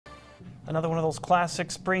Another one of those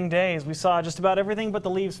classic spring days. We saw just about everything but the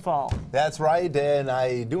leaves fall. That's right, and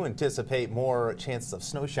I do anticipate more chances of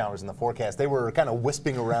snow showers in the forecast. They were kind of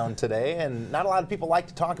wisping around today, and not a lot of people like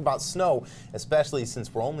to talk about snow, especially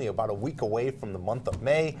since we're only about a week away from the month of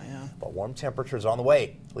May. Yeah. But warm temperatures are on the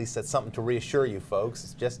way. At least that's something to reassure you folks.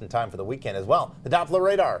 It's just in time for the weekend as well. The Doppler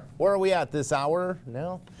radar. Where are we at this hour?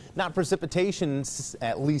 No, not precipitation,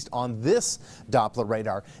 at least on this Doppler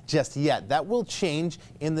radar just yet. That will change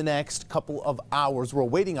in the next couple of hours. We're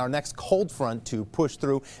awaiting our next cold front to push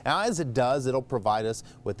through. Now, as it does, it'll provide us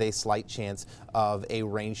with a slight chance of a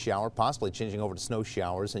rain shower, possibly changing over to snow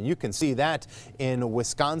showers. And you can see that in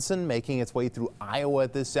Wisconsin, making its way through Iowa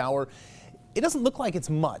at this hour. It doesn't look like it's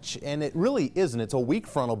much, and it really isn't. It's a weak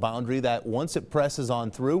frontal boundary that once it presses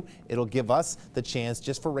on through, it'll give us the chance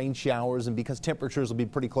just for rain showers, and because temperatures will be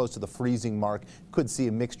pretty close to the freezing mark, could see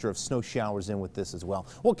a mixture of snow showers in with this as well.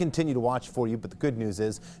 We'll continue to watch for you, but the good news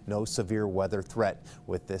is no severe weather threat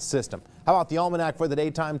with this system. How about the almanac for the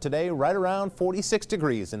daytime today? Right around 46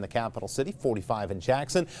 degrees in the capital city, 45 in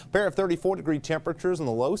Jackson. A pair of 34-degree temperatures on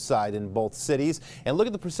the low side in both cities. And look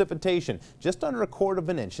at the precipitation, just under 1/4 of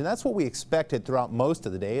an inch, and that's what we expect throughout most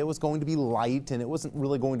of the day. It was going to be light, and it wasn't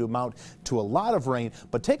really going to amount to a lot of rain.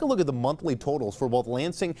 But take a look at the monthly totals for both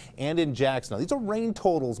Lansing and in Jackson. Now, these are rain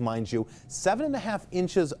totals, mind you. 7.5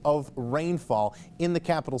 inches of rainfall in the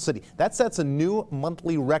capital city. That sets a new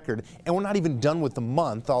monthly record, and we're not even done with the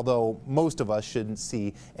month, although most of us shouldn't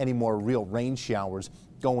see any more real rain showers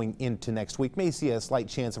going into next week. May see a slight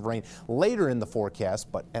chance of rain later in the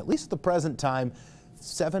forecast, but at least at the present time,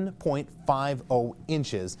 7.50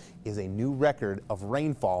 inches is a new record of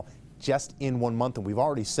rainfall just in 1 month, and we've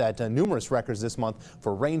already set numerous records this month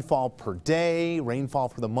for rainfall per day, rainfall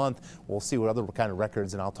for the month. We'll see what other kind of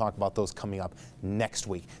records, and I'll talk about those coming up next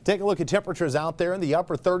week. Take a look at temperatures out there in the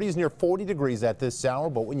upper 30s, near 40 degrees at this hour,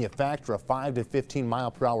 but when you factor a 5 to 15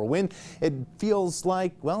 mile-per-hour wind, it feels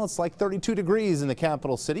like, well, it's like 32 degrees in the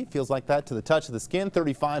capital city. Feels like that to the touch of the skin.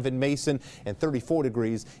 35 in Mason and 34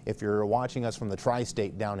 degrees if you're watching us from the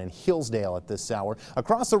tri-state down in Hillsdale at this hour.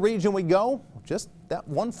 Across the region we go, just that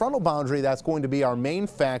one frontal boundary that's going to be our main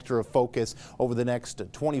factor of focus over the next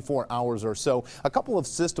 24 hours or so. A couple of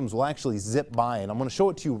systems will actually zip by, and I'm going to show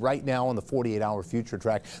it to you right now on the 48-hour future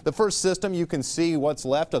track. The first system, you can see what's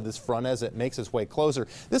left of this front as it makes its way closer.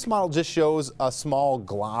 This model just shows a small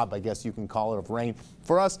glob, I guess you can call it, of rain.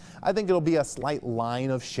 For us, I think it'll be a slight line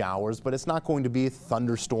of showers, but it's not going to be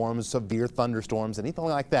thunderstorms, severe thunderstorms, anything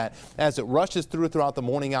like that. As it rushes throughout the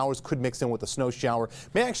morning hours, could mix in with a snow shower,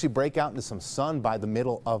 may actually break out into some sun by the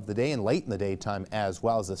middle of the day and late in the daytime as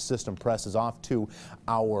well as the system presses off to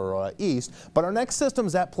our east. But our next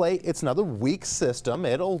system's at play. It's another weak system.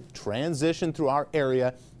 It'll transition through our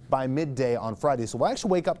area by midday on Friday. So we'll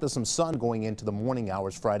actually wake up to some sun going into the morning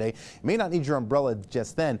hours Friday. You may not need your umbrella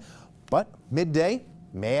just then, but midday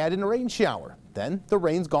may add in a rain shower. Then the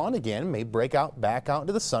rain's gone again, may break out back out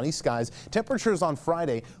into the sunny skies. Temperatures on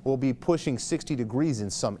Friday will be pushing 60 degrees in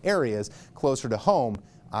some areas. Closer to home,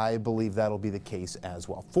 I believe that'll be the case as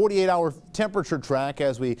well. 48-hour temperature track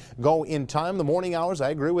as we go in time. The morning hours, I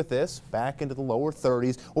agree with this, back into the lower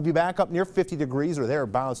 30s. We'll be back up near 50 degrees or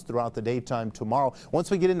thereabouts throughout the daytime tomorrow.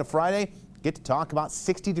 Once we get into Friday, get to talk about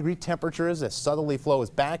 60-degree temperatures as southerly flow is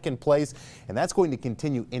back in place, and that's going to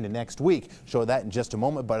continue into next week. Show that in just a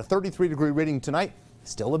moment, but a 33-degree reading tonight.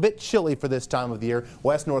 Still a bit chilly for this time of the year.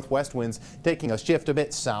 West-northwest winds taking a shift a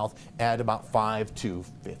bit south at about 5 to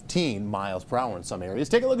 15 miles per hour in some areas.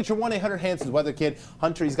 Take a look at your 1-800-HANSON's weather kit.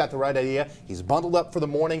 Hunter, he's got the right idea. He's bundled up for the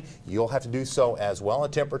morning. You'll have to do so as well. A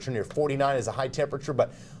temperature near 49 is a high temperature,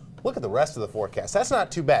 but look at the rest of the forecast. That's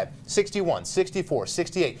not too bad. 61, 64,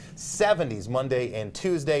 68, 70s Monday and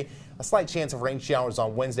Tuesday. A slight chance of rain showers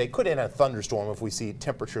on Wednesday. Could end in a thunderstorm if we see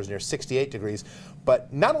temperatures near 68 degrees.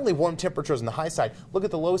 But not only warm temperatures on the high side, look at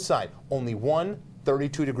the low side. Only one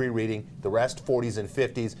 32-degree reading, the rest 40s and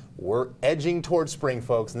 50s. We're edging towards spring,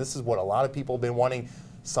 folks, and this is what a lot of people have been wanting.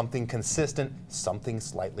 Something consistent, something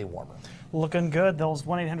slightly warmer. Looking good. Those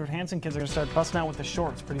 1-800-HANSON kids are going to start busting out with the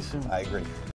shorts pretty soon. I agree.